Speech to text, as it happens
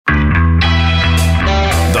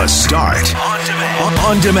The Start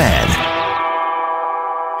on demand.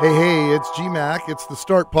 Hey, it's GMAC. It's the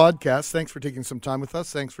Start podcast. Thanks for taking some time with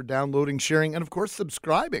us. Thanks for downloading, sharing, and of course,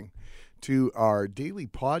 subscribing to our daily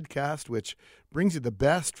podcast, which brings you the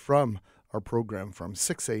best from our program from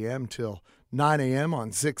 6 a.m. till 9 a.m.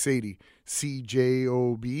 on 680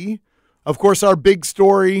 CJOB. Of course, our big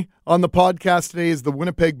story on the podcast today is the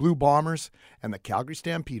Winnipeg Blue Bombers and the Calgary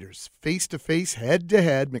Stampeders face-to-face,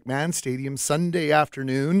 head-to-head, McMahon Stadium, Sunday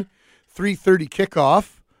afternoon, 3:30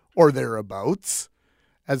 kickoff, or thereabouts,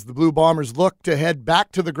 as the Blue Bombers look to head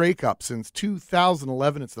back to the Grey Cup. Since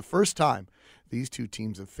 2011, it's the first time these two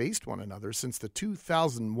teams have faced one another since the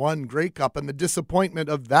 2001 Grey Cup and the disappointment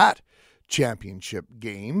of that championship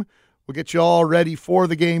game. We'll get you all ready for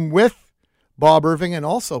the game with Bob Irving, and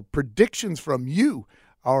also predictions from you,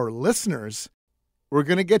 our listeners. We're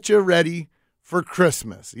going to get you ready for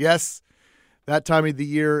Christmas. Yes, that time of the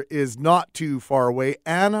year is not too far away.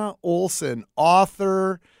 Anna Olson,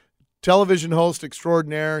 author, television host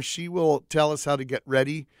extraordinaire, she will tell us how to get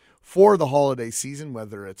ready for the holiday season,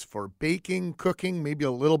 whether it's for baking, cooking, maybe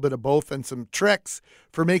a little bit of both, and some tricks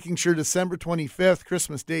for making sure December 25th,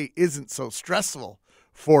 Christmas Day, isn't so stressful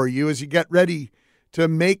for you as you get ready to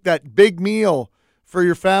make that big meal for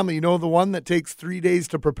your family. You know, the one that takes 3 days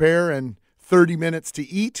to prepare and 30 minutes to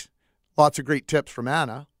eat. Lots of great tips from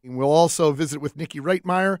Anna. And we'll also visit with Nikki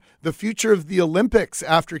Reitmeyer, the future of the Olympics,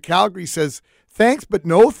 after Calgary says thanks but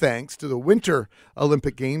no thanks to the Winter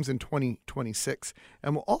Olympic Games in 2026.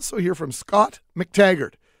 And we'll also hear from Scott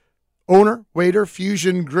McTaggart, owner, waiter,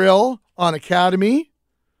 Fusion Grill on Academy.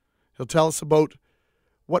 He'll tell us about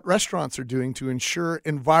what restaurants are doing to ensure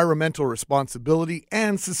environmental responsibility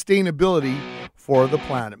and sustainability for the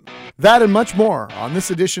planet. That and much more on this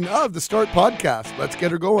edition of the Start Podcast. Let's get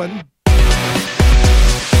her going.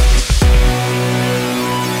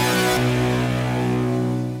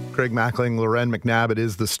 Craig Mackling, Loren McNabb, it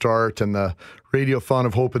is the Start, and the Radiothon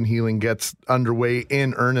of Hope and Healing gets underway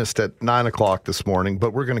in earnest at 9 o'clock this morning.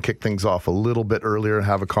 But we're going to kick things off a little bit earlier and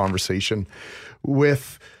have a conversation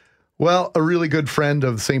with, well, a really good friend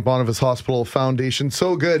of the St. Boniface Hospital Foundation.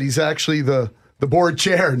 So good, he's actually the board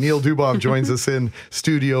chair. Neil Dubov joins us in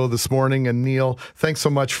studio this morning. And Neil, thanks so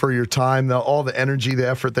much for your time, all the energy, the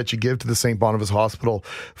effort that you give to the St. Boniface Hospital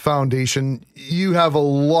Foundation. You have a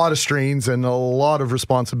lot of strains and a lot of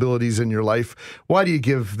responsibilities in your life. Why do you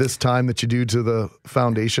give this time that you do to the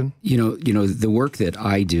foundation? You know, the work that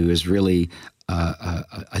I do is really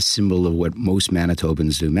a symbol of what most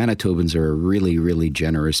Manitobans do. Manitobans are a really, really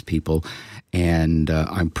generous people, and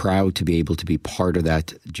I'm proud to be able to be part of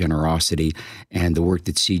that generosity and the work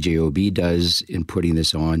that CJOB does in putting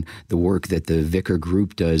this on, the work that the Vicar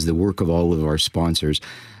Group does, the work of all of our sponsors.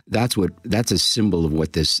 That's a symbol of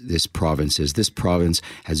what this province is. This province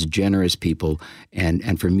has generous people,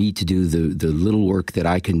 and for me to do the little work that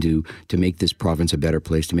I can do to make this province a better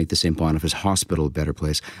place, to make the St. Boniface Hospital a better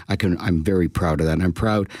place, I'm very proud of that. And I'm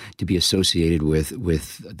proud to be associated with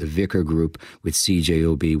the Vicar Group, with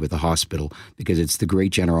CJOB, with the hospital, because it's the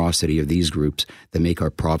great generosity of these groups that make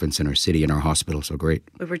our province and our city and our hospital so great.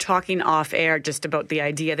 We were talking off air just about the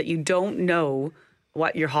idea that you don't know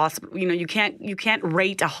what your hospital, you can't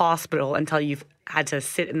rate a hospital until you've had to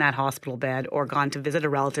sit in that hospital bed or gone to visit a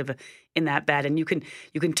relative in that bed. And you can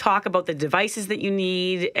talk about the devices that you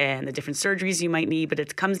need and the different surgeries you might need, but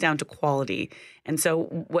it comes down to quality. And so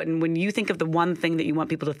when you think of the one thing that you want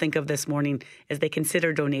people to think of this morning as they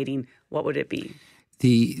consider donating, what would it be?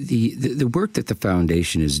 The work that the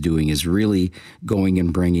foundation is doing is really going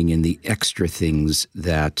and bringing in the extra things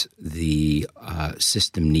that the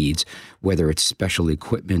system needs, whether it's special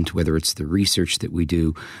equipment, whether it's the research that we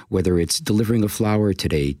do, whether it's delivering a flower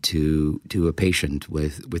today to a patient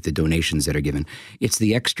with the donations that are given. It's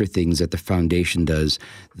the extra things that the foundation does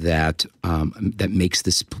that makes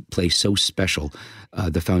this place so special.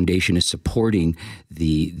 The foundation is supporting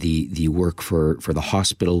the work for the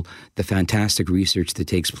hospital, the fantastic research that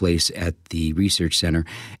takes place at the research center,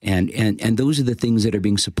 and those are the things that are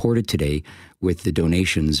being supported today with the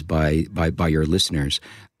donations by your listeners.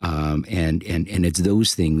 And it's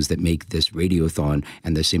those things that make this Radiothon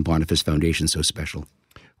and the St. Boniface Foundation so special.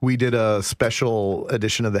 We did a special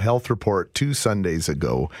edition of the Health Report 2 Sundays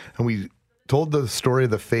ago, and we told the story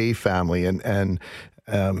of the Fay family, and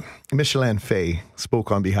Micheline Fay spoke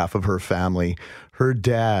on behalf of her family. Her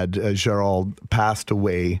dad, Gerald, passed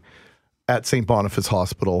away at St. Boniface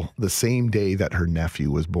Hospital the same day that her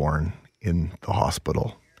nephew was born in the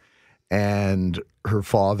hospital. And her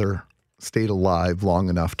father stayed alive long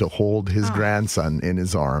enough to hold his grandson in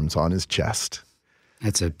his arms on his chest.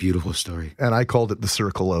 That's a beautiful story. And I called it the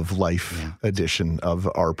Circle of Life edition of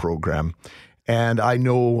our program. And I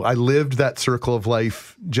know I lived that circle of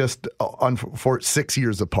life just for 6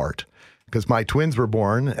 years apart, because my twins were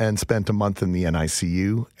born and spent a month in the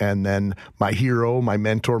NICU. And then my hero, my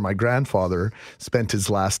mentor, my grandfather spent his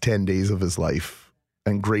last 10 days of his life,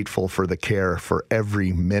 and grateful for the care for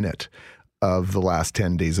every minute of the last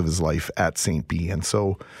 10 days of his life at St. B. And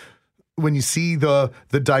so when you see the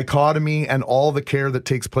dichotomy and all the care that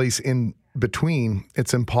takes place in between,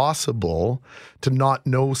 it's impossible to not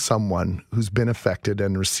know someone who's been affected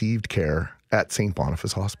and received care at St.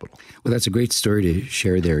 Boniface Hospital. Well, that's a great story to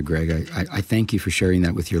share there, Greg. I thank you for sharing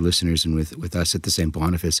that with your listeners and with us at the St.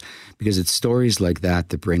 Boniface, because it's stories like that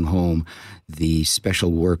that bring home the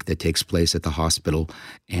special work that takes place at the hospital.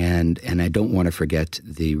 And I don't want to forget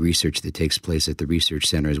the research that takes place at the research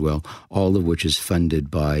center as well, all of which is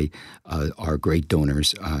funded by our great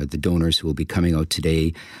donors, the donors who will be coming out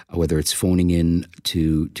today, whether it's phoning in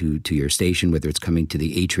to your station, whether it's coming to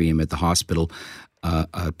the atrium at the hospital.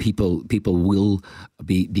 People will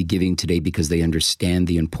be giving today because they understand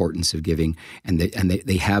the importance of giving, and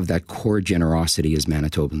they have that core generosity as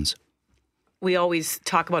Manitobans. We always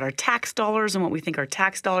talk about our tax dollars and what we think our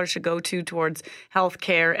tax dollars should go towards health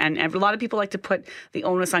care. And a lot of people like to put the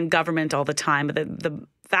onus on government all the time. But the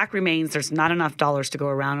fact remains there's not enough dollars to go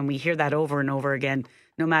around. And we hear that over and over again,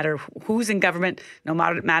 no matter who's in government, no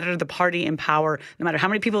matter the party in power, no matter how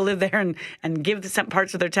many people live there and give some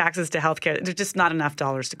parts of their taxes to health care. There's just not enough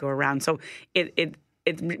dollars to go around. So it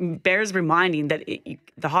bears reminding that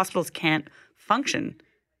the hospitals can't function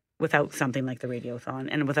without something like the Radiothon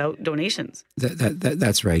and without donations.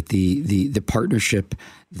 That's right. The partnership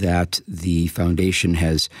that the foundation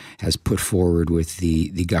has put forward with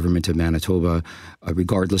the government of Manitoba,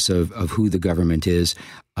 regardless of who the government is,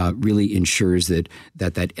 really ensures that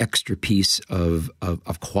extra piece of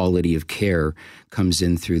quality of care comes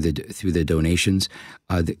in through the donations.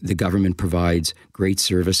 The government provides great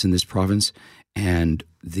service in this province, and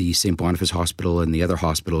the St. Boniface Hospital and the other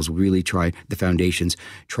hospitals really the foundations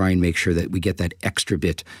try and make sure that we get that extra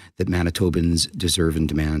bit that Manitobans deserve and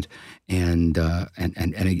demand. And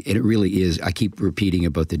it really is, I keep repeating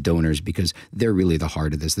about the donors because they're really the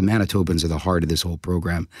heart of this. The Manitobans are the heart of this whole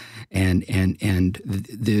program. And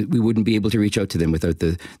we wouldn't be able to reach out to them without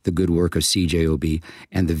the good work of CJOB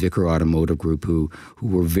and the Vicar Automotive Group, who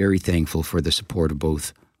were very thankful for the support of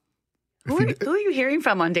both. Who are you hearing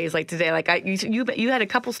from on days like today? Like you had a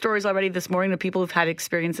couple stories already this morning of people who've had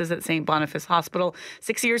experiences at St. Boniface Hospital.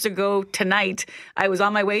 6 years ago tonight, I was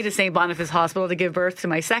on my way to St. Boniface Hospital to give birth to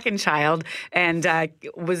my second child, and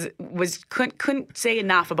couldn't say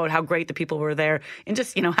enough about how great the people were there. And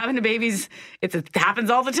just having a baby's it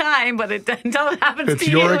happens all the time, but until it happens it's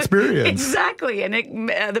to you, it's your experience. Exactly, and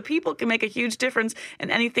the people can make a huge difference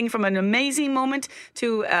in anything from an amazing moment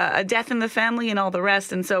to a death in the family and all the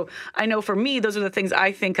rest. And so I know for me, those are the things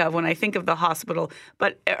I think of when I think of the hospital.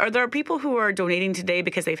 But are there people who are donating today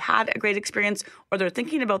because they've had a great experience, or they're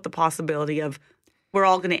thinking about the possibility of we're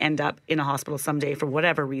all going to end up in a hospital someday for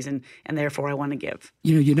whatever reason, and therefore I want to give?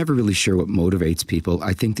 You're never really sure what motivates people.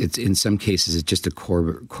 I think that in some cases it's just a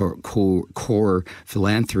core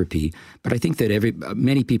philanthropy. But I think that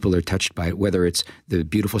many people are touched by it, whether it's the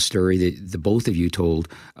beautiful story that the both of you told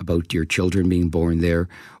about your children being born there,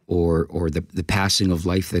 or the passing of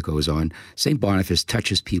life that goes on. St. Boniface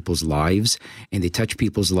touches people's lives, and they touch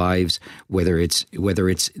people's lives whether it's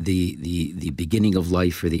the beginning of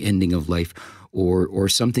life or the ending of life, or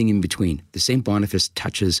something in between. The St. Boniface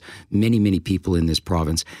touches many, many people in this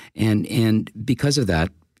province, and because of that,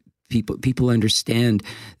 people understand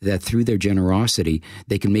that through their generosity,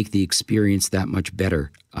 they can make the experience that much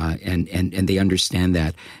better, and they understand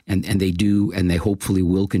that, and they do, and they hopefully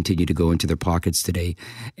will continue to go into their pockets today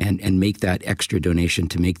and make that extra donation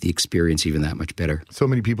to make the experience even that much better. So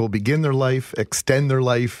many people begin their life, extend their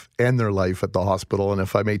life, end their life at the hospital. And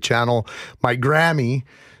if I may channel my Grammy,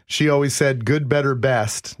 she always said, good, better,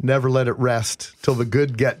 best. Never let it rest till the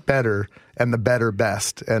good get better and the better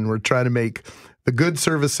best. And we're trying to make the good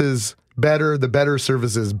services better, the better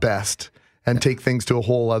services best, and take things to a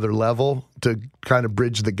whole other level to kind of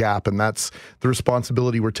bridge the gap. And that's the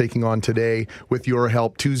responsibility we're taking on today with your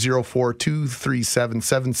help.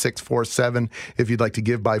 204-237-7647 if you'd like to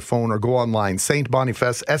give by phone or go online. St.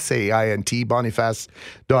 Boniface, SAINT,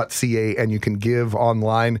 boniface.ca, and you can give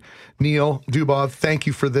online. Neil Dubov, thank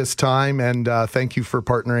you for this time, and thank you for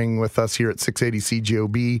partnering with us here at 680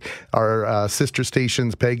 CJOB, our sister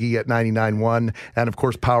stations, Peggy at 99.1, and of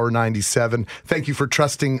course Power 97. Thank you for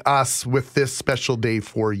trusting us with this special day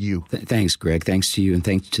for you. Thanks, Greg. Thanks to you, and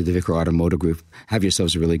thanks to the Vicar Automotive Group. Have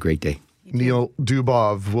yourselves a really great day. Neil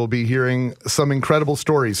Dubov. We'll be hearing some incredible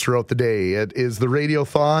stories throughout the day. It is the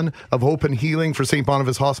Radiothon of Hope and Healing for St.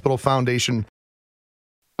 Boniface Hospital Foundation.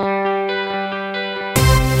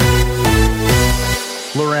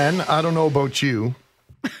 Loren, I don't know about you.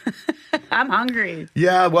 I'm hungry.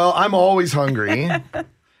 Yeah, well, I'm always hungry.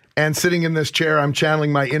 And sitting in this chair, I'm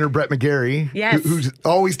channeling my inner Brett McGarry, Yes. who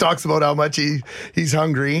always talks about how much he's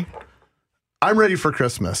hungry. I'm ready for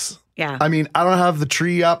Christmas. Yeah. I mean, I don't have the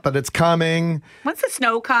tree up, but it's coming. Once the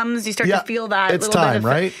snow comes, you start to feel that. It's little time, bit of,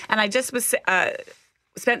 right? And I just was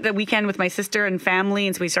spent the weekend with my sister and family,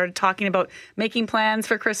 and so we started talking about making plans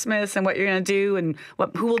for Christmas and what you're going to do and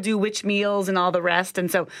who will do which meals and all the rest.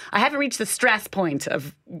 And so I haven't reached the stress point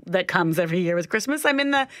that comes every year with Christmas. I'm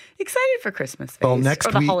in the excited for Christmas phase, Well, next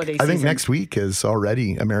or the week, holiday I think season. next week is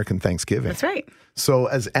already American Thanksgiving. That's right. So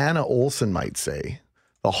as Anna Olson might say,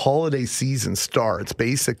 the holiday season starts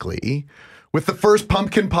basically with the first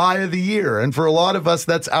pumpkin pie of the year. And for a lot of us,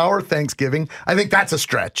 that's our Thanksgiving. I think that's a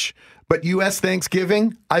stretch. But U.S.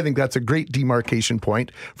 Thanksgiving, I think that's a great demarcation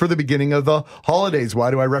point for the beginning of the holidays.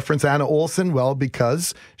 Why do I reference Anna Olson? Well,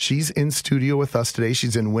 because she's in studio with us today.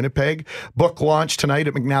 She's in Winnipeg. Book launch tonight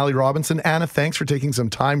at McNally Robinson. Anna, thanks for taking some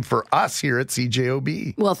time for us here at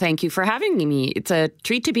CJOB. Well, thank you for having me. It's a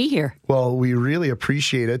treat to be here. Well, we really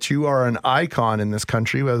appreciate it. You are an icon in this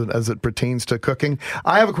country as it pertains to cooking.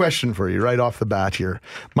 I have a question for you right off the bat here.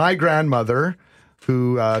 My grandmother,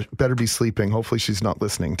 who better be sleeping. Hopefully she's not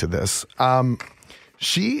listening to this.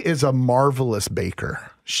 She is a marvelous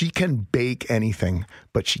baker. She can bake anything,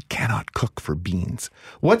 but she cannot cook for beans.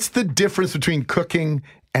 What's the difference between cooking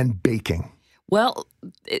and baking? Well,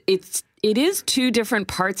 it is two different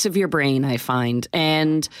parts of your brain, I find.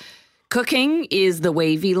 And cooking is the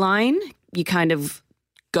wavy line. You kind of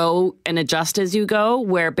go and adjust as you go,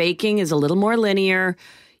 where baking is a little more linear.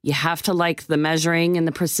 You have to like the measuring and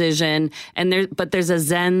the precision, but there's a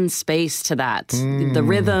Zen space to that. The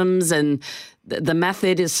rhythms and the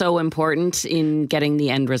method is so important in getting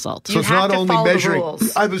the end result. So it's not only measuring.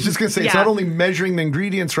 I was just going to say, it's Yeah. not only measuring the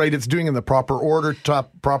ingredients right, it's doing in the proper order,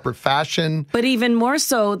 proper fashion. But even more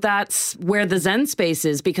so, that's where the Zen space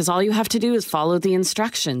is, because all you have to do is follow the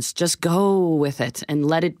instructions. Just go with it and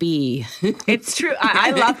let it be. It's true.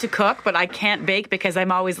 I love to cook, but I can't bake because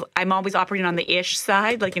I'm always operating on the ish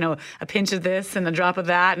side, like, a pinch of this and a drop of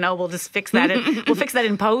that. No, we'll just fix that. We'll fix that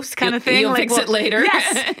in post, kind of thing. You'll fix it later.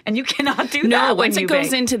 Yes, and you cannot do that. No, when once you it goes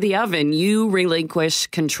bake. into the oven, you relinquish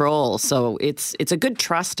control. So it's a good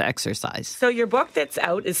trust exercise. So your book that's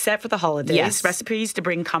out is set for the holidays. Yes. Recipes to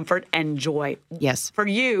bring comfort and joy. Yes. For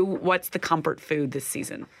you, what's the comfort food this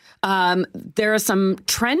season? There are some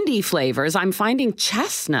trendy flavors. I'm finding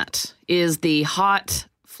chestnut is the hot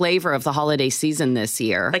flavor of the holiday season this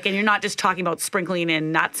year. And you're not just talking about sprinkling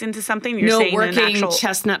in nuts into something. You're saying working an actual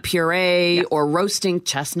chestnut puree or roasting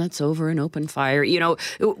chestnuts over an open fire.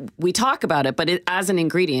 We talk about it, but as an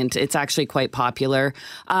ingredient, it's actually quite popular.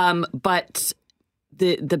 But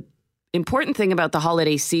the important thing about the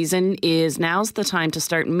holiday season is now's the time to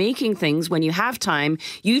start making things when you have time.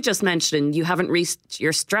 You just mentioned you haven't reached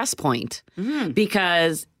your stress point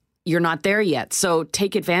because you're not there yet. So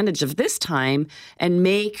take advantage of this time and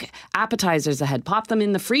make appetizers ahead. Pop them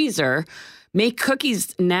in the freezer. Make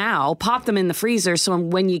cookies now, pop them in the freezer. So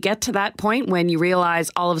when you get to that point, when you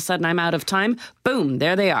realize all of a sudden I'm out of time, boom,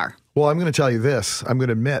 there they are. Well, I'm going to tell you this. I'm going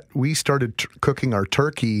to admit, we started cooking our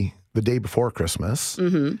turkey the day before Christmas.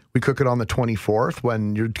 Mm-hmm. We cook it on the 24th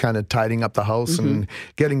when you're kind of tidying up the house and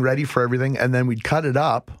getting ready for everything. And then we'd cut it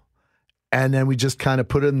up and then we just kind of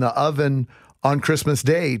put it in the oven on Christmas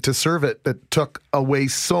Day to serve it. That took away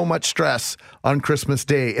so much stress on Christmas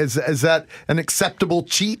Day. Is that an acceptable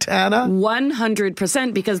cheat, Anna?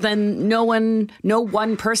 100%, because then no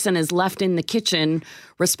one person is left in the kitchen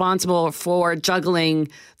responsible for juggling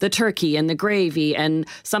the turkey and the gravy. And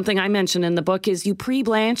something I mentioned in the book is you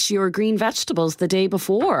pre-blanch your green vegetables the day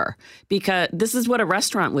before, because this is what a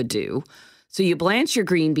restaurant would do. So you blanch your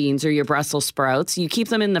green beans or your Brussels sprouts. You keep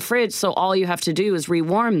them in the fridge, so all you have to do is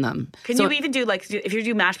rewarm them. Can you even do, if you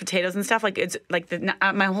do mashed potatoes and stuff, it's like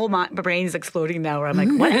my whole brain is exploding now where I'm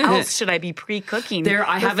like, what else should I be pre-cooking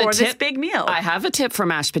before this big meal? I have a tip for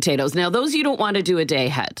mashed potatoes. Now, those you don't want to do a day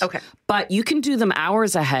ahead. Okay. But you can do them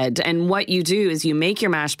hours ahead. And what you do is you make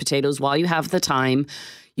your mashed potatoes while you have the time.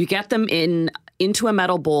 You get them into a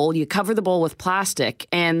metal bowl. You cover the bowl with plastic,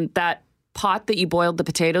 and that pot that you boiled the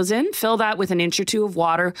potatoes in, fill that with 1 inch or 2 of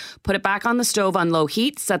water, put it back on the stove on low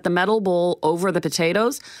heat, set the metal bowl over the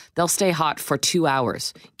potatoes. They'll stay hot for 2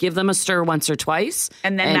 hours. Give them a stir once or twice.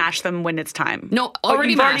 And then mash them when it's time. No, you've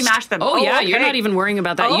already mashed them. Oh, yeah, okay. you're not even worrying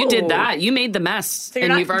about that. You did Oh. that. You made the mess, So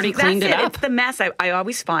and you've already cleaned it up. It's the mess. I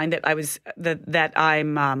always find that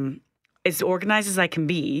I'm as organized as I can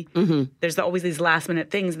be. Mm-hmm. There's always these last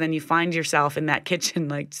minute things, and then you find yourself in that kitchen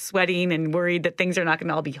like sweating and worried that things are not going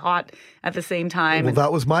to all be hot at the same time. Well,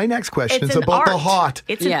 that was my next question. It's an about the art. hot.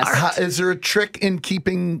 It's an art. Is there a trick in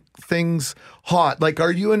keeping things hot? Like,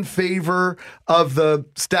 are you in favor of the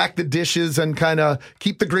stack the dishes and kind of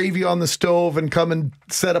keep the gravy on the stove and come and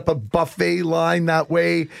set up a buffet line that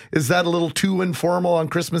way? Is that a little too informal on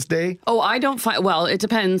Christmas Day? Oh, I don't find. Well, it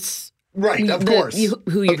depends. Right, of course. Of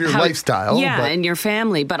your lifestyle. Yeah, but and your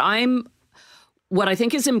family. But what I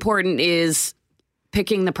think is important is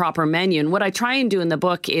picking the proper menu. And what I try and do in the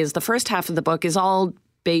book is the first half of the book is all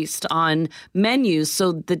based on menus.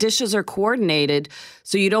 So the dishes are coordinated.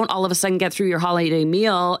 So you don't all of a sudden get through your holiday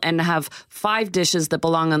meal and have 5 dishes that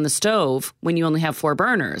belong on the stove when you only have 4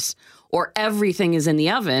 burners. Or everything is in the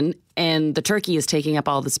oven and the turkey is taking up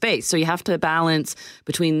all the space. So you have to balance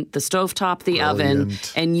between the stovetop, the oven,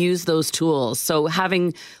 and use those tools. So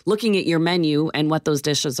looking at your menu and what those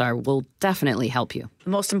dishes are will definitely help you. The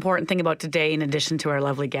most important thing about today, in addition to our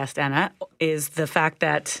lovely guest, Anna, is the fact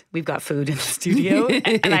that we've got food in the studio.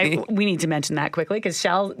 And we need to mention that quickly because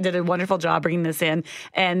Shell did a wonderful job bringing this in.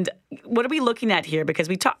 And what are we looking at here? Because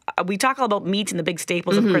we talk all about meat and the big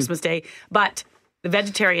staples of Christmas Day, but the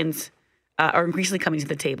vegetarians are increasingly coming to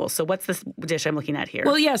the table. So what's this dish I'm looking at here?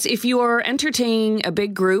 Well, yes, if you're entertaining a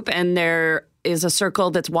big group and there is a circle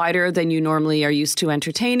that's wider than you normally are used to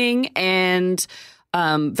entertaining, and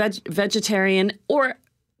vegetarian or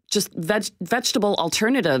just vegetable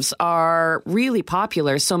alternatives are really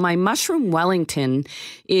popular. So my mushroom Wellington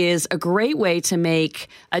is a great way to make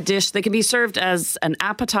a dish that can be served as an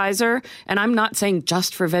appetizer. And I'm not saying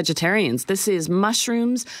just for vegetarians. This is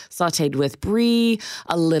mushrooms sautéed with brie,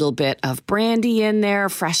 a little bit of brandy in there,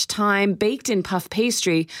 fresh thyme, baked in puff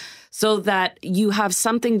pastry, so that you have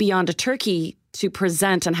something beyond a turkey to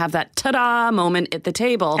present and have that ta-da moment at the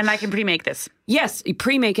table. And I can pre-make this. Yes, you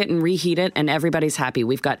pre-make it and reheat it, and everybody's happy.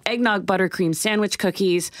 We've got eggnog buttercream sandwich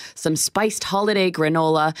cookies, some spiced holiday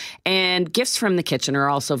granola, and gifts from the kitchen are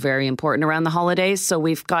also very important around the holidays. So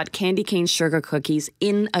we've got candy cane sugar cookies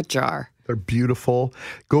in a jar. They're beautiful.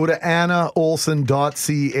 Go to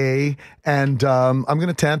annaolson.ca, and I'm going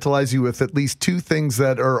to tantalize you with at least 2 things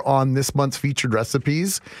that are on this month's featured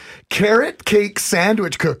recipes. Carrot cake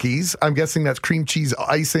sandwich cookies. I'm guessing that's cream cheese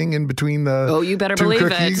icing in between the you better 2 believe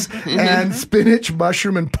cookies. it. And spinach,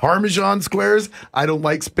 mushroom, and Parmesan squares. I don't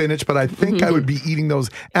like spinach, but I think I would be eating those.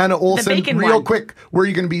 Anna Olson, real quick, where are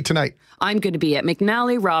you going to be tonight? I'm going to be at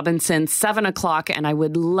McNally Robinson, 7 o'clock, and I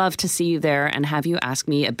would love to see you there and have you ask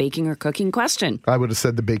me a baking or cooking question. I would have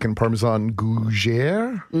said the bacon Parmesan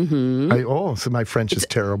gougere. So my French is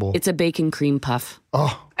terrible. It's a bacon cream puff.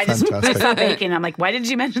 Oh, I fantastic. saw bacon. I'm like, why did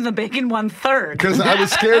you mention the bacon 1/3? Because I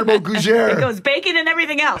was scared about gougere. It goes bacon and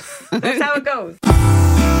everything else. That's how it goes.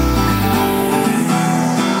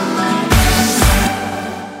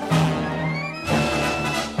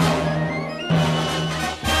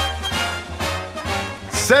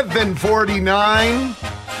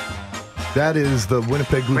 $7.49. That is the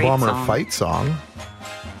Winnipeg Blue Great Bomber song. fight song.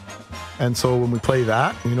 And so when we play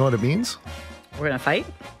that, you know what it means? We're going to fight?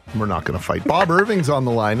 We're not going to fight. Bob Irving's on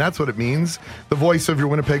the line. That's what it means. The voice of your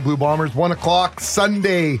Winnipeg Blue Bombers. 1 o'clock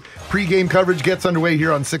Sunday. Pre-game coverage gets underway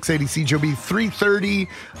here on 680 CJOB.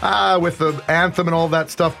 3:30 with the anthem and all that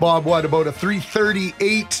stuff. Bob, what about a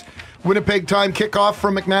 3:38 Winnipeg time kickoff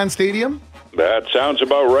from McMahon Stadium? That sounds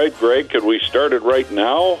about right, Greg. Could we start it right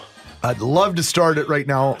now? I'd love to start it right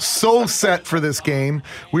now. So set for this game.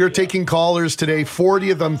 We are taking callers today,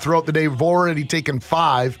 40 of them throughout the day. We've already taken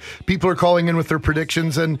 5. People are calling in with their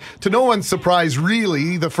predictions. And to no one's surprise,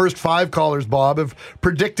 really, the first 5 callers, Bob, have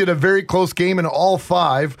predicted a very close game, and all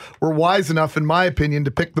 5 were wise enough, in my opinion,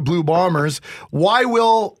 to pick the Blue Bombers.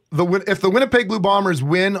 If the Winnipeg Blue Bombers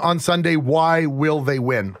win on Sunday, why will they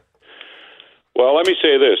win? Well, let me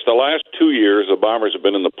say this. The last 2 years, the Bombers have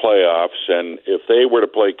been in the playoffs, and if they were to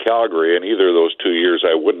play Calgary in either of those 2 years,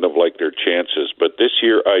 I wouldn't have liked their chances. But this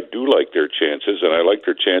year, I do like their chances, and I like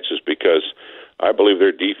their chances because I believe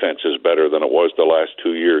their defense is better than it was the last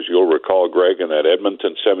 2 years. You'll recall, Greg, in that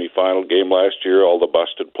Edmonton semifinal game last year, all the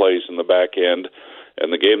busted plays in the back end,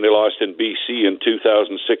 and the game they lost in BC in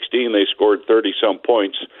 2016, they scored 30-some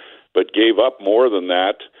points, but gave up more than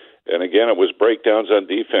that. And again, it was breakdowns on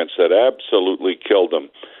defense that absolutely killed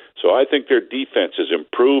them. So I think their defense has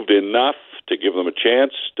improved enough to give them a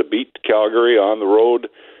chance to beat Calgary on the road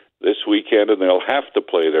this weekend, and they'll have to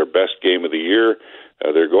play their best game of the year.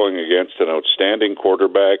 They're going against an outstanding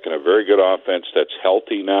quarterback and a very good offense that's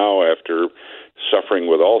healthy now after suffering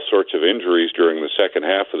with all sorts of injuries during the second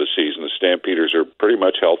half of the season. The Stampeders are pretty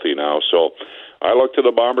much healthy now. So I look to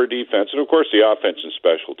the Bomber defense, and of course the offense and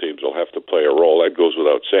special teams will have to play a role. That goes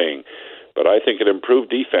without saying. But I think an improved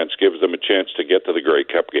defense gives them a chance to get to the Grey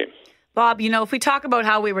Cup game. Bob, if we talk about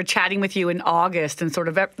how we were chatting with you in August and sort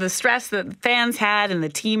of the stress that fans had and the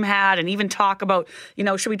team had, and even talk about,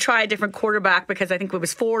 should we try a different quarterback, because I think it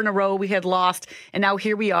was 4 in a row we had lost, and now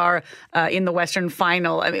here we are in the Western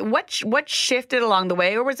Final. I mean, what shifted along the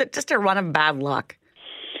way, or was it just a run of bad luck?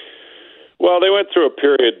 Well, they went through a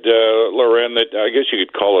period, Loren, that I guess you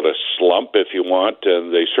could call it a slump if you want, and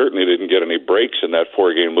they certainly didn't get any breaks in that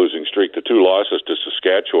 4-game losing streak. The 2 losses to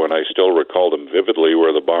Saskatchewan, I still recall them vividly, where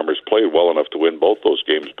the Bombers played well enough to win both those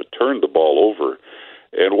games, but turned the ball over.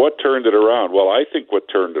 And what turned it around? Well, I think what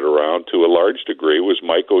turned it around to a large degree was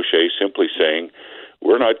Mike O'Shea simply saying,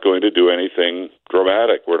 we're not going to do anything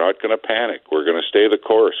dramatic. We're not going to panic. We're going to stay the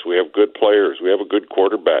course. We have good players. We have a good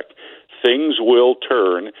quarterback. Things will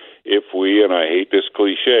turn if we, and I hate this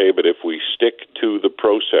cliche, but if we stick to the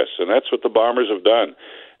process. And that's what the Bombers have done.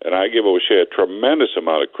 And I give O'Shea a tremendous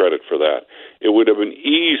amount of credit for that. It would have been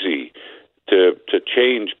easy to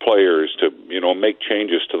change players, to make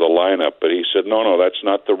changes to the lineup. But he said, no, that's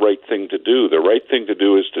not the right thing to do. The right thing to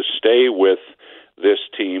do is to stay with this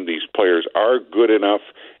team. These players are good enough.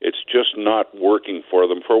 It's just not working for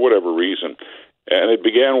them for whatever reason. And it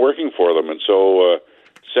began working for them. And so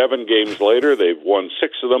 7 games later, they've won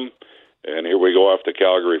 6 of them. And here we go off to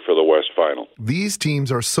Calgary for the West Final. These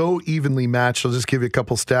teams are so evenly matched. I'll just give you a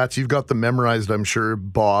couple stats. You've got them memorized, I'm sure,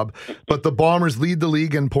 Bob. But the Bombers lead the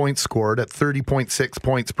league in points scored at 30.6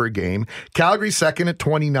 points per game. Calgary second at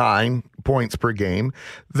 29 points per game.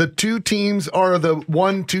 The 2 teams are the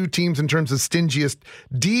 1-2 teams in terms of stingiest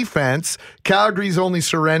defense. Calgary's only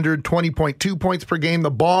surrendered 20.2 points per game.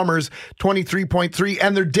 The Bombers 23.3.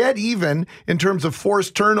 And they're dead even in terms of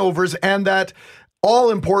forced turnovers and that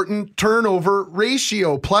all-important turnover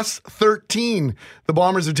ratio, plus 13. The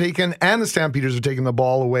Bombers have taken, and the Stampeders have taken the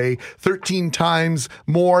ball away 13 times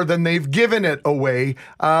more than they've given it away.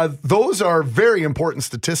 Those are very important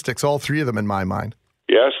statistics, all 3 of them in my mind.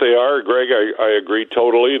 Yes, they are, Greg. I agree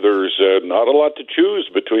totally. There's not a lot to choose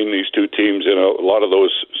between these 2 teams in a lot of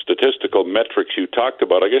those statistical metrics you talked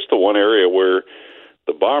about. I guess the one area where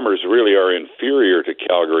the Bombers really are inferior to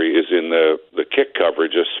Calgary is in the kick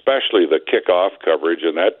coverage, especially the kickoff coverage,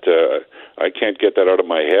 and that I can't get that out of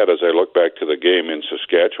my head as I look back to the game in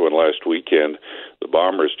Saskatchewan last weekend. The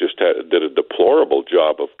Bombers just did a deplorable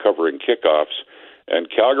job of covering kickoffs, and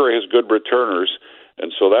Calgary has good returners,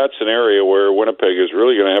 and so that's an area where Winnipeg is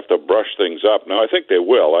really going to have to brush things up. Now, I think they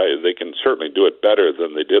will. They can certainly do it better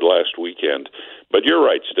than they did last weekend, but you're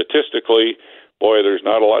right, statistically, boy, there's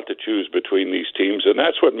not a lot to choose between these teams, and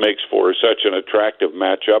that's what makes for such an attractive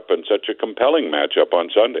matchup and such a compelling matchup on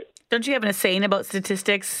Sunday. Don't you have a saying about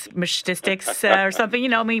statistics or something?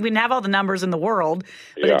 We can have all the numbers in the world,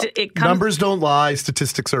 but it comes... Numbers don't lie.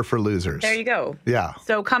 Statistics are for losers. There you go. Yeah.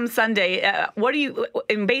 So come Sunday,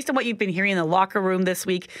 and based on what you've been hearing in the locker room this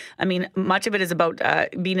week, I mean, much of it is about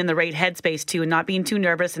being in the right headspace too and not being too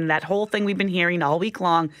nervous, and that whole thing we've been hearing all week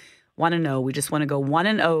long, 1-0. We just want to go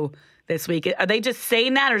 1-0 this week. Are they just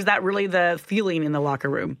saying that, or is that really the feeling in the locker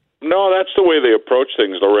room? No, that's the way they approach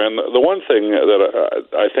things, Loren. The one thing that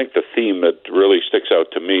I think the theme that really sticks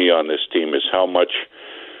out to me on this team is how much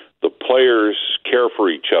the players care for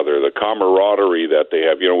each other, the camaraderie that they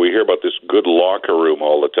have. We hear about this good locker room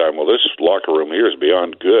all the time. Well, this locker room here is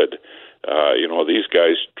beyond good. These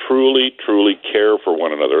guys truly, truly care for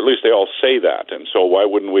one another. At least they all say that. And so why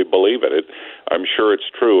wouldn't we believe it? I'm sure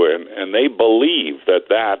it's true. And they believe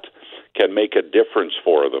that can make a difference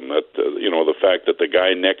for them. That the fact that the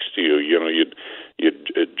guy next to you,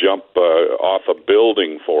 you'd jump off a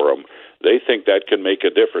building for him. They think that can make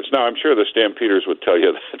a difference. Now, I'm sure the Stampeders would tell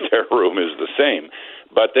you that their room is the same.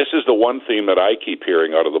 But this is the one theme that I keep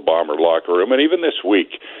hearing out of the Bomber locker room. And even this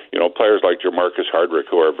week, players like Jamarcus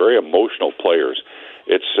Hardrick, who are very emotional players,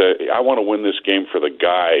 it's I want to win this game for the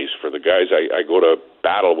guys I go to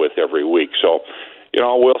battle with every week. So,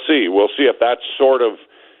 we'll see. We'll see if that sort of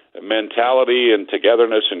mentality and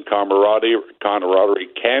togetherness and camaraderie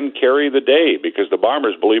can carry the day, because the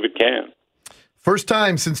Bombers believe it can. First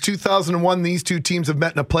time since 2001 these 2 teams have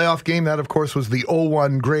met in a playoff game. That, of course, was the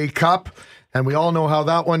 0-1 Grey Cup, and we all know how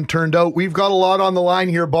that one turned out. We've got a lot on the line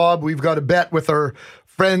here, Bob. We've got a bet with our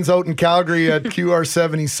friends out in Calgary at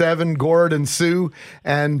QR77, Gord and Sue.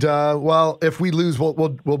 And, well, if we lose,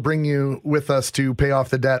 we'll bring you with us to pay off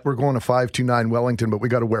the debt. We're going to 529 Wellington, but we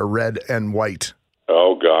got to wear red and white.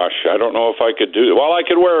 Oh, gosh. I don't know if I could do it. Well, I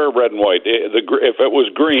could wear red and white. If it was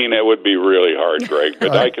green, it would be really hard, Greg.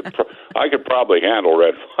 But I could probably handle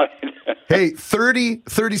red and white. Hey,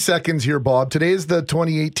 30 seconds here, Bob. Today is the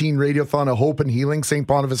 2018 Radiothon of Hope and Healing, St.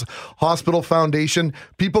 Boniface Hospital Foundation.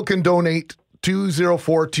 People can donate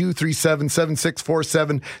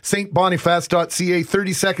 204-237-7647, stboniface.ca.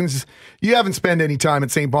 30 seconds. You haven't spent any time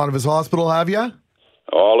at St. Boniface Hospital, have you?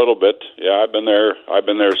 Oh, a little bit. Yeah, I've been there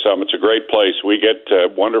some. It's a great place. We get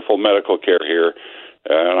wonderful medical care here,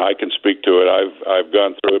 and I can speak to it. I've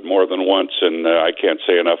gone through it more than once, and I can't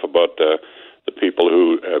say enough about the people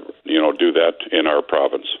who do that in our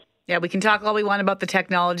province. Yeah, we can talk all we want about the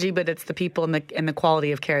technology, but it's the people and the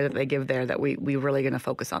quality of care that they give there that we're really going to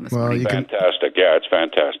focus on this morning. Fantastic. Yeah, it's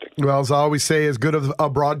fantastic. Well, as I always say, as good of a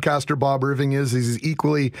broadcaster Bob Irving is, he's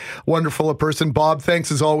equally wonderful a person. Bob,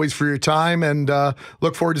 thanks as always for your time, and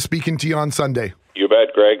look forward to speaking to you on Sunday. You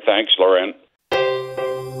bet, Greg. Thanks, Lauren.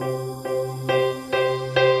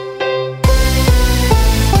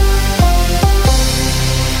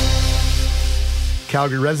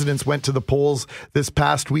 Calgary residents went to the polls this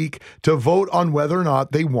past week to vote on whether or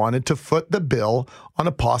not they wanted to foot the bill on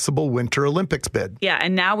a possible Winter Olympics bid. Yeah,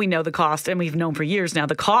 and now we know the cost, and we've known for years now,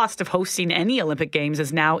 the cost of hosting any Olympic Games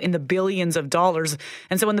is now in the billions of dollars.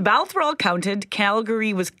 And so when the ballots were all counted,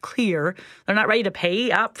 Calgary was clear. They're not ready to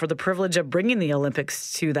pay up for the privilege of bringing the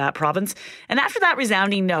Olympics to that province. And after that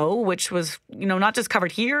resounding no, which was, not just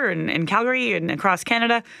covered here in Calgary and across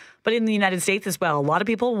Canada, but in the United States as well. A lot of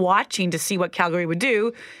people watching to see what Calgary would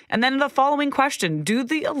do. And then the following question, do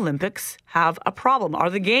the Olympics have a problem?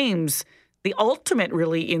 Are the games, the ultimate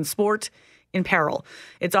really in sport, in peril?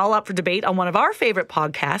 It's all up for debate on one of our favorite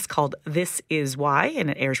podcasts called This Is Why,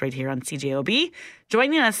 and it airs right here on CJOB.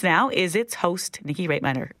 Joining us now is its host, Nikki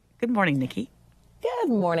Reitmeyer. Good morning, Nikki. Good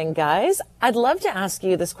morning, guys. I'd love to ask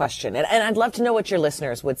you this question, and I'd love to know what your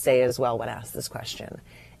listeners would say as well when asked this question.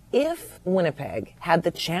 If Winnipeg had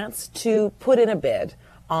the chance to put in a bid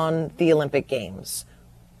on the Olympic Games,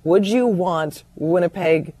 would you want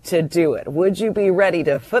Winnipeg to do it? Would you be ready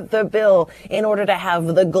to foot the bill in order to have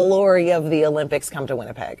the glory of the Olympics come to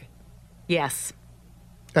Winnipeg? Yes.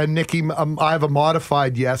 And Nikki, I have a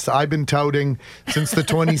modified yes. I've been touting since the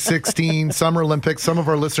 2016 Summer Olympics. Some of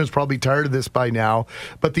our listeners probably tired of this by now.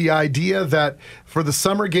 But the idea that for the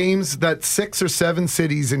Summer Games, that 6 or 7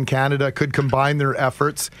 cities in Canada could combine their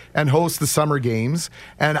efforts and host the Summer Games.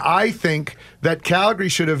 And I think that Calgary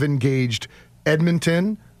should have engaged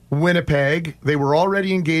Edmonton, Winnipeg. They were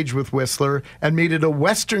already engaged with Whistler and made it a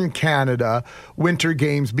Western Canada Winter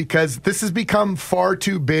Games because this has become far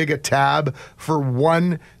too big a tab for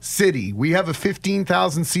one city. We have a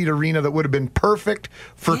 15,000 seat arena that would have been perfect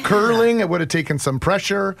for curling. It would have taken some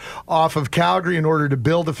pressure off of Calgary in order to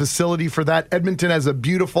build a facility for that. Edmonton has a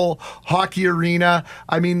beautiful hockey arena.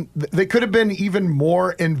 I mean, they could have been even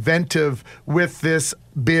more inventive with this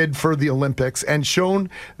bid for the Olympics and shown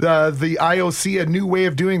the IOC a new way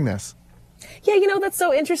of doing this. Yeah, that's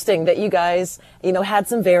so interesting that you guys, had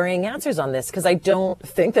some varying answers on this, because I don't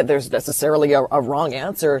think that there's necessarily a wrong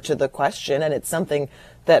answer to the question, and it's something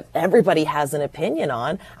that everybody has an opinion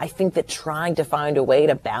on. I think that trying to find a way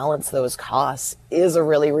to balance those costs is a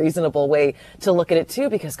really reasonable way to look at it too,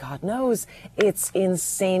 because God knows it's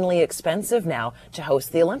insanely expensive now to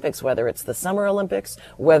host the Olympics, whether it's the Summer Olympics,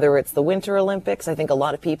 whether it's the Winter Olympics. I think a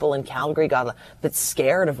lot of people in Calgary got a bit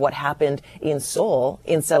scared of what happened in Seoul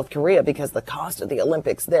in South Korea because the cost of the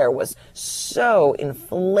Olympics there was so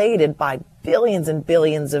inflated by billions and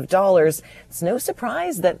billions of dollars. It's no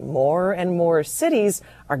surprise that more and more cities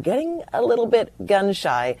are getting a little bit gun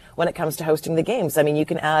shy when it comes to hosting the games. I mean, you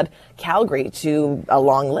can add Calgary to a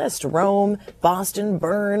long list. Rome, Boston,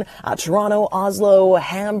 Bern, Toronto, Oslo,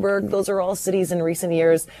 Hamburg. Those are all cities in recent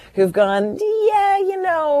years who've gone,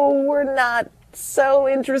 we're not so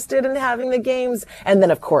interested in having the games. And then,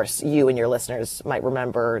 of course, you and your listeners might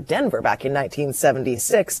remember Denver back in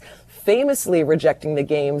 1976, famously rejecting the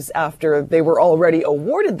games after they were already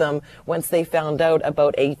awarded them once they found out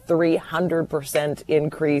about a 300%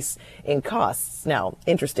 increase in costs. Now,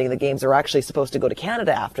 interesting, the games are actually supposed to go to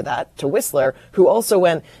Canada after that, to Whistler, who also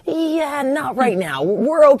went, yeah, not right now.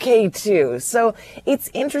 We're okay too. So it's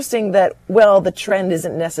interesting that, the trend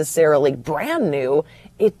isn't necessarily brand new.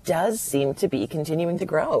 It does seem to be continuing to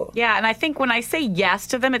grow. Yeah, and I think when I say yes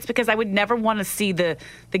to them, it's because I would never want to see the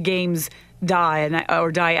games die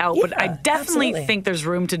or die out. Yeah, but I definitely think there's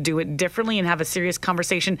room to do it differently and have a serious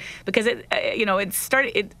conversation because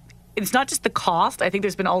it's not just the cost. I think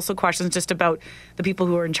there's been also questions just about the people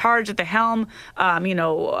who are in charge at the helm,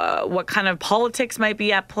 what kind of politics might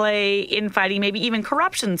be at play, infighting, maybe even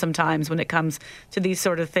corruption sometimes when it comes to these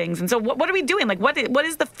sort of things. And so what are we doing? Like, what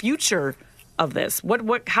is the future of this?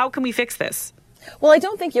 How can we fix this? Well, I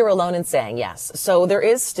don't think you're alone in saying yes. So there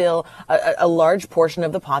is still a large portion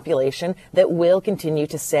of the population that will continue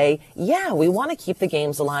to say, yeah, we want to keep the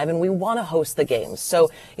games alive and we want to host the games. So,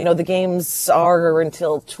 the games are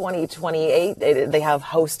until 2028. They have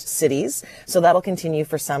host cities. So that'll continue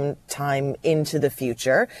for some time into the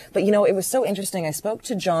future. But, it was so interesting. I spoke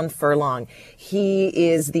to John Furlong. He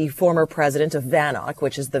is the former president of VANOC,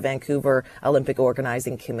 which is the Vancouver Olympic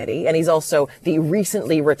Organizing Committee. And he's also the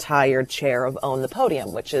recently retired chair of Own the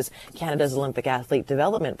Podium, which is Canada's Olympic Athlete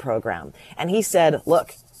Development Program. And he said,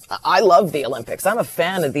 look, I love the Olympics. I'm a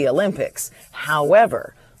fan of the Olympics.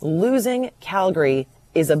 However, losing Calgary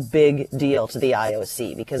is a big deal to the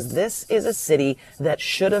IOC because this is a city that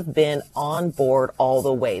should have been on board all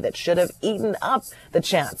the way, that should have eaten up the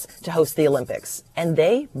chance to host the Olympics. And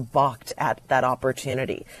they balked at that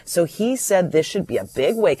opportunity. So he said this should be a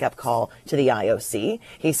big wake-up call to the IOC.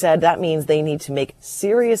 He said that means they need to make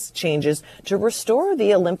serious changes to restore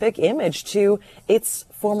the Olympic image to its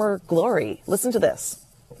former glory. Listen to this.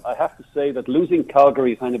 I have to say that losing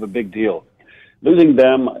Calgary is kind of a big deal. Losing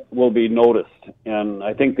them will be noticed, and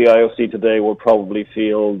I think the IOC today will probably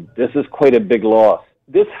feel this is quite a big loss.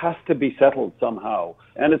 This has to be settled somehow,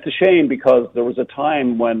 and it's a shame because there was a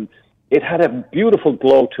time when it had a beautiful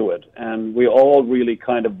glow to it, and we all really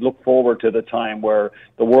kind of look forward to the time where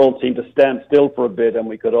the world seemed to stand still for a bit and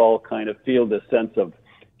we could all kind of feel this sense of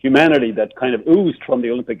humanity that kind of oozed from the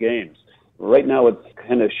Olympic Games. Right now it's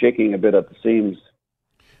kind of shaking a bit at the seams.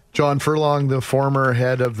 John Furlong, the former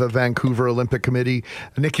head of the Vancouver Olympic Committee.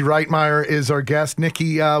 Nikki Reitmeyer is our guest.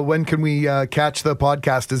 Nikki, when can we catch the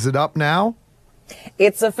podcast? Is it up now?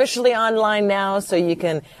 It's officially online now, so you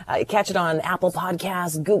can catch it on Apple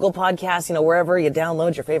Podcasts, Google Podcasts, wherever you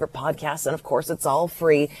download your favorite podcasts. And, of course, it's all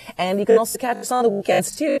free. And you can also catch us on the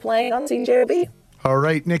weekends, too, playing on CJOB. All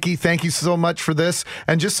right, Nikki, thank you so much for this.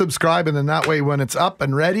 And just subscribe, and then that way when it's up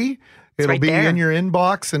and ready, it'll be in your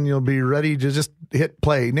inbox, and you'll be ready to just hit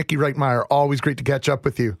play. Nikki Reitmeyer, always great to catch up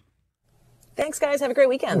with you. Thanks, guys. Have a great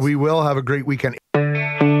weekend. We will have a great weekend.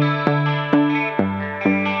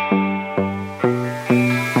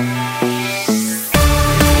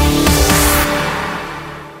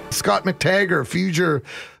 Scott McTaggart,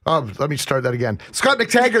 let me start that again. Scott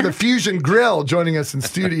McTaggart, the Fusion Grill, joining us in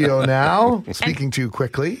studio now. Speaking too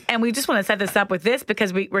quickly. And we just want to set this up with this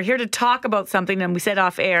because we're here to talk about something, and we said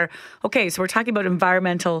off air, okay, so we're talking about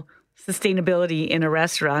environmental sustainability in a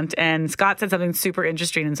restaurant, and Scott said something super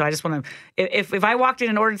interesting, and so I just want to, if I walked in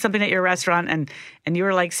and ordered something at your restaurant and you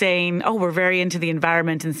were like saying, oh, we're very into the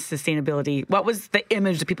environment and sustainability, what was the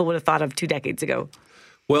image that people would have thought of 2 decades ago?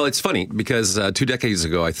 Well, it's funny because 2 decades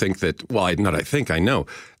ago, I think that, I know,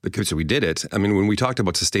 because we did it. I mean, when we talked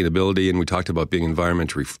about sustainability and we talked about being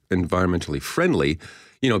environmentally friendly,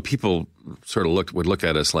 people sort of would look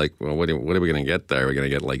at us like, well, what are we going to get there? We're going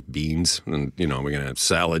to get like beans and, we're going to have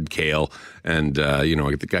salad, kale, and,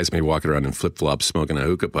 the guys may walk around in flip-flops smoking a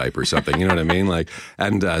hookah pipe or something, you know what I mean? Like,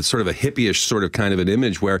 and sort of a hippie-ish sort of kind of an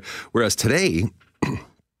image whereas today,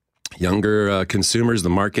 younger consumers, the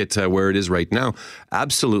market where it is right now,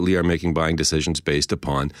 absolutely are making buying decisions based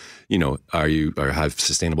upon, have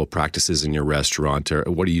sustainable practices in your restaurant, or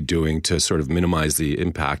what are you doing to sort of minimize the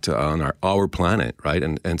impact on our planet, right?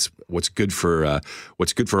 And what's good for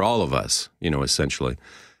all of us, essentially.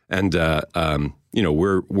 And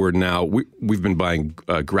we've been buying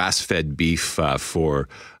grass-fed beef for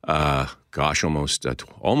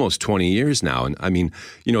almost 20 years now. And I mean,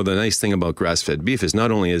 the nice thing about grass-fed beef is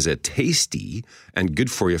not only is it tasty and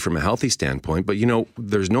good for you from a healthy standpoint, but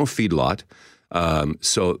there's no feedlot.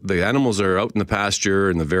 So the animals are out in the pasture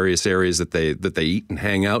in the various areas that they eat and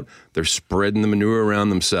hang out. They're spreading the manure around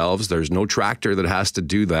themselves. There's no tractor that has to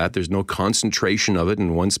do that. There's no concentration of it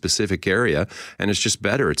in one specific area. And it's just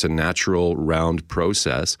better. It's a natural round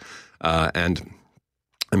process. And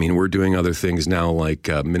I mean, we're doing other things now like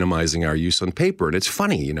minimizing our use on paper. And it's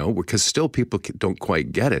funny, because still people don't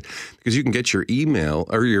quite get it. Because you can get your email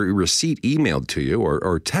or your receipt emailed to you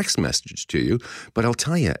or text message to you. But I'll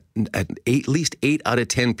tell you, at least 8 out of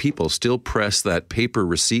 10 people still press that paper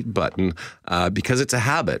receipt button because it's a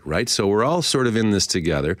habit, right? So we're all sort of in this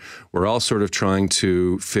together. We're all sort of trying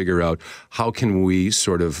to figure out how can we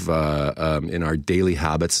sort of, in our daily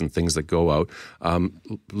habits and things that go out,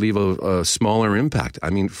 leave a smaller impact. I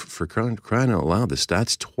mean, mean, for crying out loud, the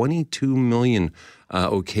stats, 22 million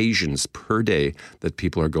occasions per day that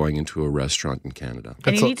people are going into a restaurant in Canada.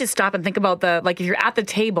 And you need to stop and think about if you're at the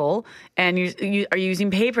table and you are using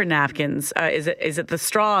paper napkins, is it the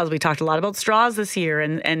straws? We talked a lot about straws this year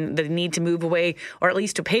and the need to move away, or at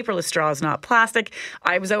least to paperless straws, not plastic.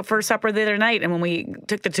 I was out for supper the other night, and when we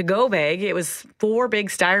took the to-go bag, it was 4 big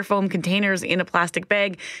styrofoam containers in a plastic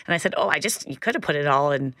bag. And I said, you could have put it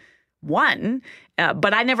all in one.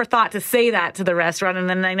 But I never thought to say that to the restaurant. And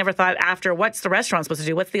then I never thought after, what's the restaurant supposed to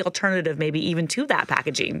do? What's the alternative maybe even to that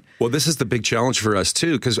packaging? Well, this is the big challenge for us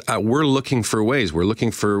too, because we're looking for ways. We're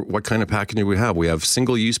looking for what kind of packaging we have. We have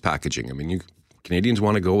single-use packaging. I mean, Canadians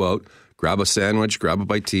want to go out, grab a sandwich, grab a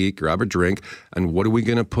bite to eat, grab a drink, and what are we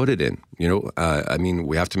going to put it in?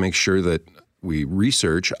 We have to make sure that we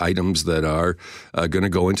research items that are going to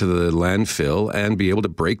go into the landfill and be able to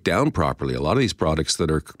break down properly. A lot of these products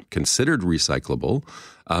that are considered recyclable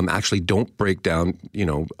actually don't break down,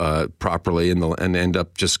 properly and end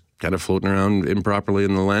up just kind of floating around improperly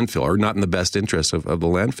in the landfill, or not in the best interest of the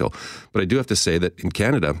landfill. But I do have to say that in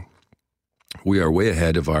Canada, we are way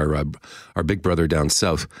ahead of our big brother down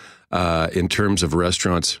south in terms of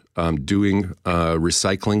restaurants doing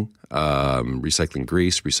recycling. Recycling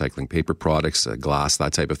grease, recycling paper products, glass,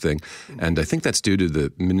 that type of thing. And I think that's due to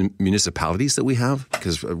the municipalities that we have,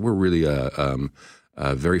 because we're really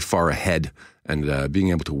very far ahead, and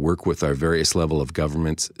being able to work with our various level of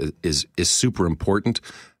governments is super important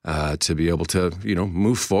to be able to,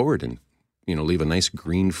 move forward and, leave a nice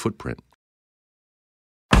green footprint.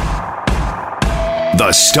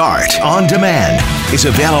 The Start on Demand is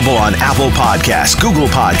available on Apple Podcasts, Google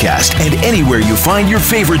Podcasts, and anywhere you find your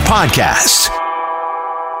favorite podcasts.